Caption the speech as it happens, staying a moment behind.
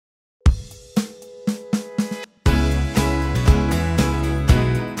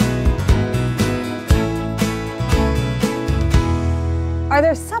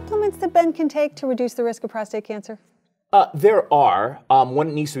supplements that Ben can take to reduce the risk of prostate cancer? There are.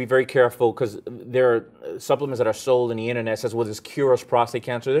 One needs to be very careful because there are supplements that are sold on the internet says, well, this cures prostate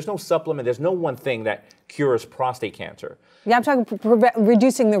cancer. There's no supplement. There's no one thing that cures prostate cancer. Yeah, I'm talking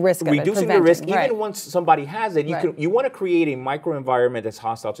reducing the risk of it. Reducing the risk, right. even once somebody has it, you want to create a microenvironment that's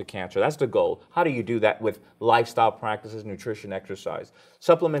hostile to cancer. That's the goal. How do you do that with lifestyle practices, nutrition, exercise?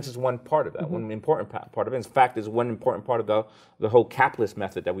 Supplements is one part of that, one important part of it. In fact, is one important part of the whole capless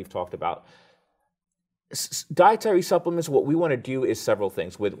method that we've talked about. Dietary supplements, what we want to do is several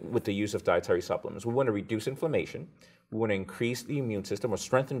things with the use of dietary supplements. We want to reduce inflammation. We want to increase the immune system or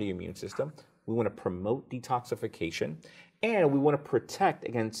strengthen the immune system. We want to promote detoxification. And we want to protect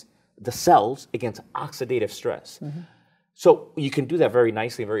against the cells against oxidative stress. So you can do that very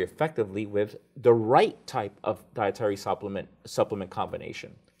nicely and very effectively with the right type of dietary supplement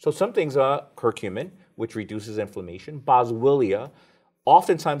combination. So some things are curcumin, which reduces inflammation. Boswellia,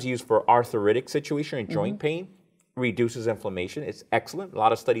 oftentimes used for arthritic situation and joint pain, reduces inflammation. It's excellent. A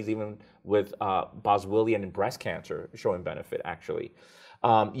lot of studies even with boswellia and breast cancer showing benefit, actually.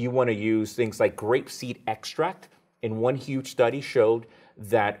 You want to use things like grapeseed extract. In one huge study showed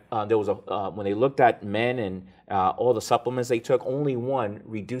that there was when they looked at men and all the supplements they took, only one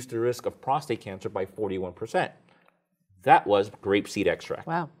reduced the risk of prostate cancer by 41%. That was grapeseed extract.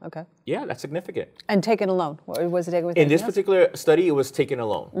 Wow, okay. Yeah, that's significant. And taken alone? Or was it taken with In this particular study, it was taken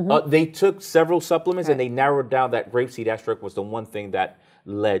alone. They took several supplements and they narrowed down that grapeseed extract was the one thing that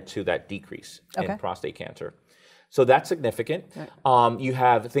led to that decrease in prostate cancer. So that's significant. You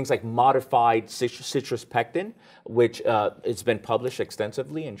have things like modified citrus pectin, which it's been published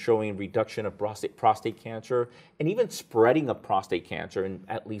extensively and showing reduction of prostate cancer and even spreading of prostate cancer,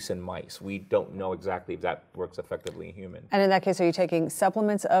 at least in mice. We don't know exactly if that works effectively in humans. And in that case, are you taking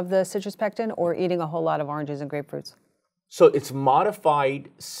supplements of the citrus pectin or eating a whole lot of oranges and grapefruits? So it's modified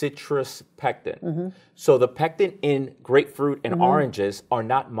citrus pectin. So the pectin in grapefruit and oranges are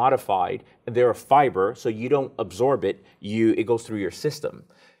not modified. They're a fiber, so you don't absorb it. It goes through your system.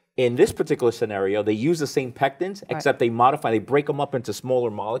 In this particular scenario, they use the same pectins, except they break them up into smaller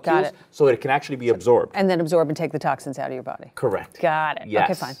molecules so it can actually be absorbed. And then absorb and take the toxins out of your body. Correct. Got it.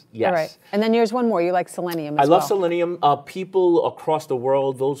 Yes. Okay, fine. Yes. All right. And then here's one more. You like selenium as well. I love selenium. People across the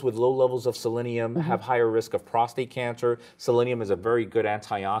world, those with low levels of selenium have higher risk of prostate cancer. Selenium is a very good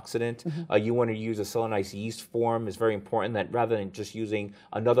antioxidant. You want to use a selenized yeast form. It's very important that rather than just using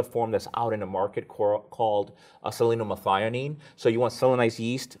another form that's out in the market called selenomethionine. So you want selenized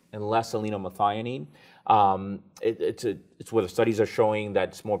yeast and less selenomethionine. It's where the studies are showing that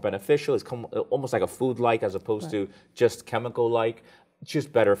it's more beneficial. It's almost like a food-like as opposed to just chemical-like. It's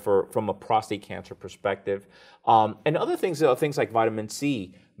just better from a prostate cancer perspective. And other things are things like vitamin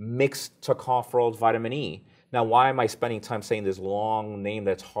C, mixed tocopherol, vitamin E. Now, why am I spending time saying this long name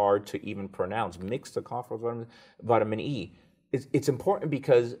that's hard to even pronounce? Mixed tocopherol, vitamin E. It's important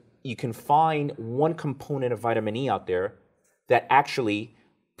because you can find one component of vitamin E out there that actually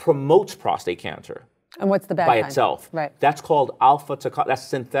promotes prostate cancer. And what's the bad by kind? Itself. Right. That's called that's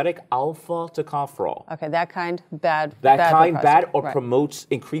synthetic alpha tocopherol. Okay, that kind, bad. That kind, bad or promotes,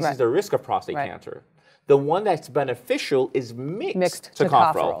 increases the risk of prostate cancer. The one that's beneficial is mixed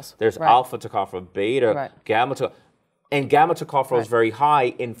tocopherol. There's alpha tocopherol, beta, gamma tocopherol. And gamma tocopherol is very high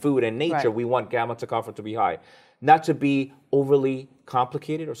in food and nature. We want gamma tocopherol to be high. Not to be overly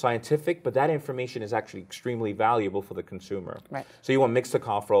complicated or scientific, but that information is actually extremely valuable for the consumer. Right. So you want mixed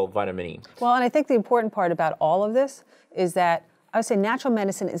tocopherol, vitamin E. Well, and I think the important part about all of this is that I would say natural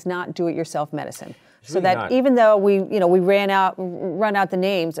medicine is not do-it-yourself medicine. So that even though we run out the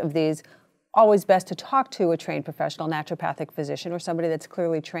names of these, always best to talk to a trained professional, naturopathic physician, or somebody that's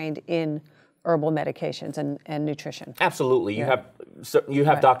clearly trained in herbal medications and nutrition. Absolutely. You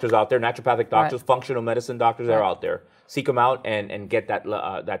have doctors out there, naturopathic doctors, functional medicine doctors that are out there. Seek them out and get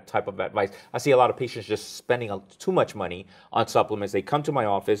that type of advice. I see a lot of patients just spending too much money on supplements. They come to my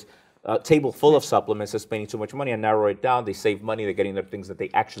office, a table full of supplements, they're spending too much money, and narrow it down. They save money. They're getting the things that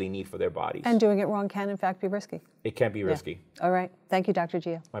they actually need for their bodies. And doing it wrong can, in fact, be risky. It can be risky. All right. Thank you, Dr.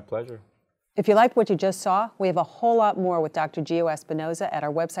 Geo. My pleasure. If you liked what you just saw, we have a whole lot more with Dr. Geo Espinosa at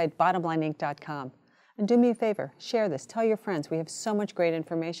our website, bottomlineinc.com. And do me a favor, share this, tell your friends. We have so much great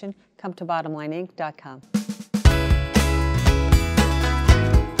information. Come to bottomlineinc.com.